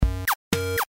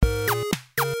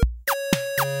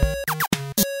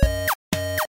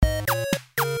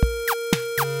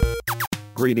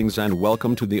Greetings and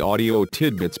welcome to the Audio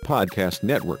Tidbits Podcast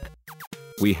Network.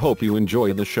 We hope you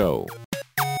enjoy the show.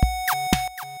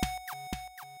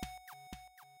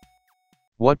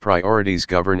 What priorities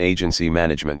govern agency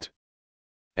management?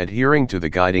 Adhering to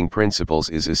the guiding principles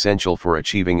is essential for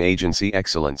achieving agency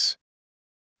excellence.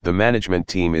 The management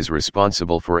team is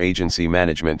responsible for agency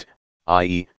management,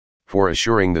 i.e., for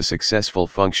assuring the successful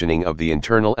functioning of the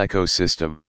internal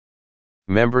ecosystem.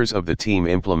 Members of the team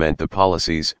implement the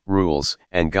policies, rules,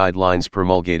 and guidelines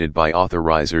promulgated by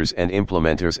authorizers and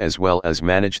implementers as well as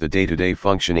manage the day-to-day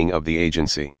functioning of the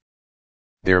agency.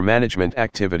 Their management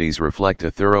activities reflect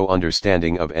a thorough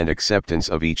understanding of and acceptance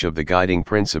of each of the guiding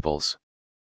principles.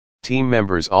 Team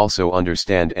members also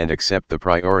understand and accept the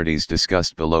priorities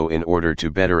discussed below in order to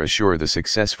better assure the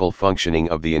successful functioning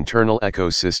of the internal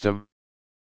ecosystem.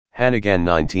 Hannagan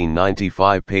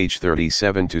 1995 page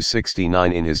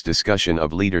 37-69 in his discussion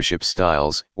of leadership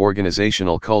styles,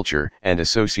 organizational culture and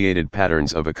associated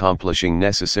patterns of accomplishing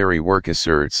necessary work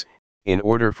asserts, in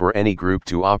order for any group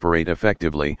to operate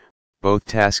effectively, both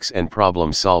tasks and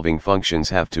problem-solving functions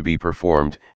have to be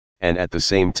performed, and at the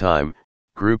same time,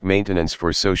 group maintenance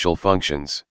for social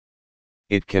functions.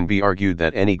 It can be argued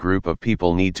that any group of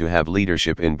people need to have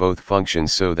leadership in both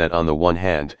functions so that on the one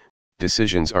hand,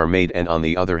 decisions are made and on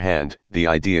the other hand, the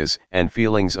ideas and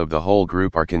feelings of the whole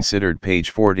group are considered. Page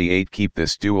 48. Keep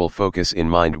this dual focus in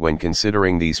mind when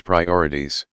considering these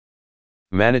priorities.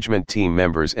 Management team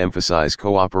members emphasize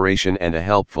cooperation and a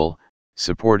helpful,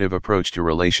 supportive approach to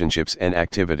relationships and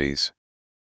activities.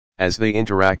 As they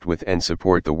interact with and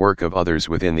support the work of others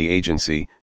within the agency,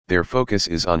 their focus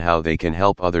is on how they can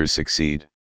help others succeed.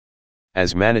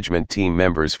 As management team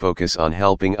members focus on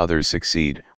helping others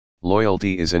succeed,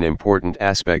 loyalty is an important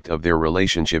aspect of their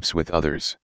relationships with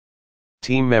others.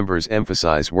 Team members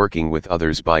emphasize working with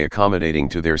others by accommodating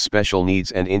to their special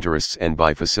needs and interests and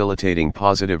by facilitating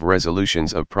positive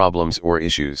resolutions of problems or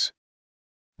issues.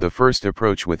 The first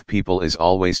approach with people is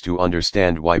always to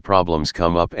understand why problems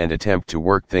come up and attempt to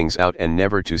work things out and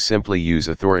never to simply use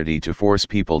authority to force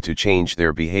people to change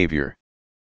their behavior.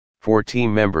 For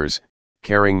team members,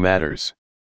 caring matters.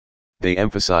 They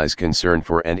emphasize concern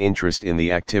for and interest in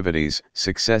the activities,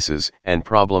 successes, and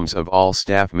problems of all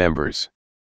staff members.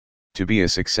 To be a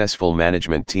successful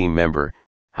management team member,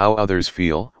 how others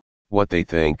feel, what they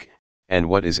think, and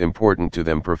what is important to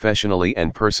them professionally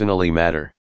and personally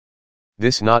matter.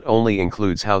 This not only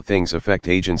includes how things affect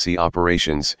agency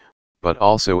operations, but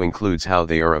also includes how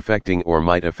they are affecting or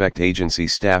might affect agency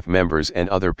staff members and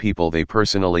other people they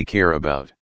personally care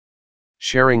about.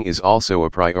 Sharing is also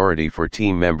a priority for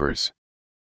team members.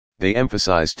 They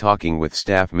emphasize talking with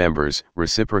staff members,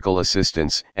 reciprocal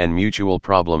assistance, and mutual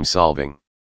problem solving.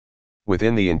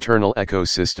 Within the internal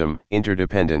ecosystem,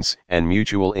 interdependence and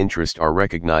mutual interest are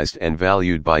recognized and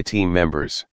valued by team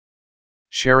members.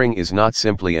 Sharing is not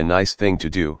simply a nice thing to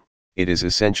do, it is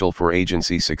essential for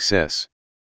agency success.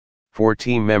 For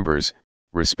team members,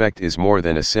 respect is more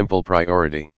than a simple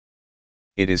priority.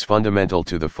 It is fundamental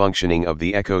to the functioning of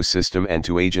the ecosystem and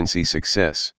to agency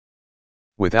success.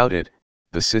 Without it,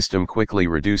 the system quickly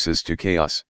reduces to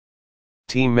chaos.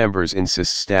 Team members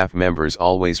insist staff members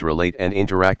always relate and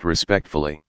interact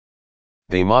respectfully.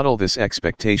 They model this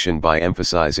expectation by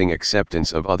emphasizing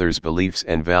acceptance of others' beliefs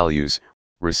and values,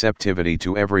 receptivity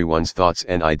to everyone's thoughts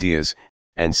and ideas,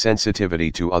 and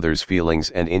sensitivity to others' feelings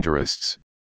and interests.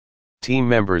 Team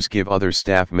members give other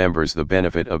staff members the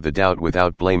benefit of the doubt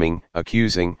without blaming,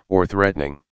 accusing, or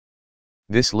threatening.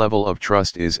 This level of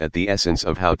trust is at the essence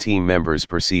of how team members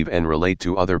perceive and relate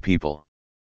to other people.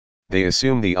 They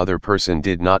assume the other person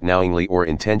did not knowingly or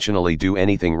intentionally do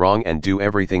anything wrong and do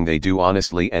everything they do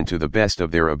honestly and to the best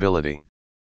of their ability.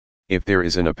 If there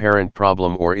is an apparent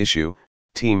problem or issue,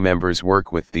 team members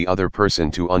work with the other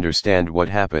person to understand what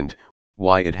happened,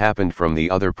 why it happened from the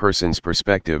other person's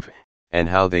perspective, and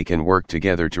how they can work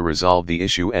together to resolve the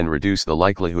issue and reduce the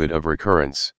likelihood of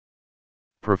recurrence.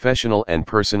 Professional and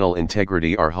personal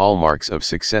integrity are hallmarks of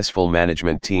successful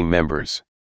management team members.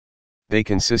 They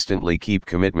consistently keep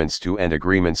commitments to and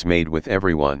agreements made with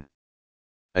everyone.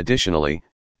 Additionally,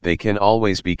 they can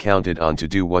always be counted on to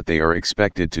do what they are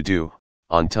expected to do,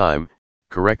 on time,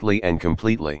 correctly and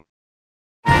completely.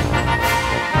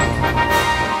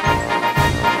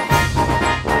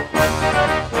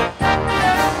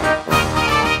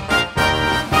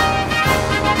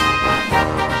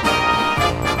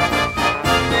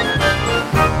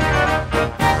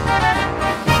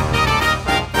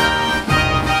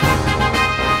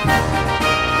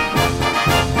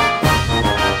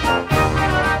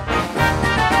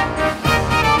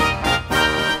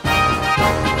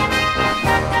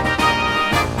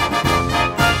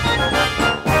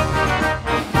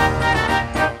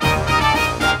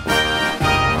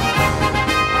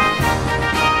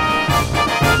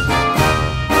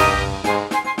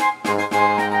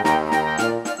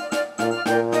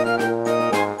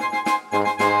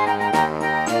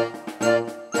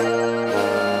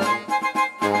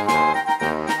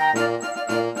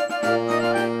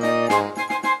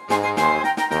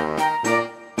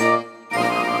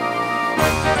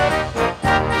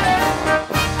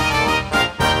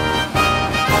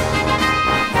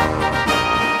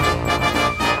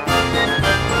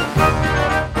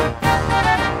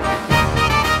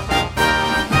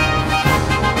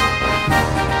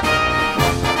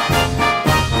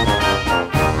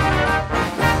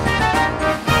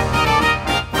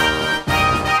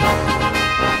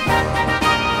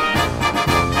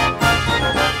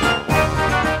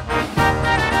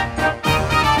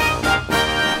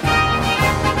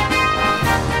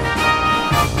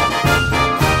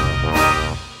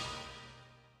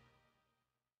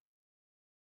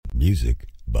 Music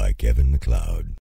by Kevin MacLeod.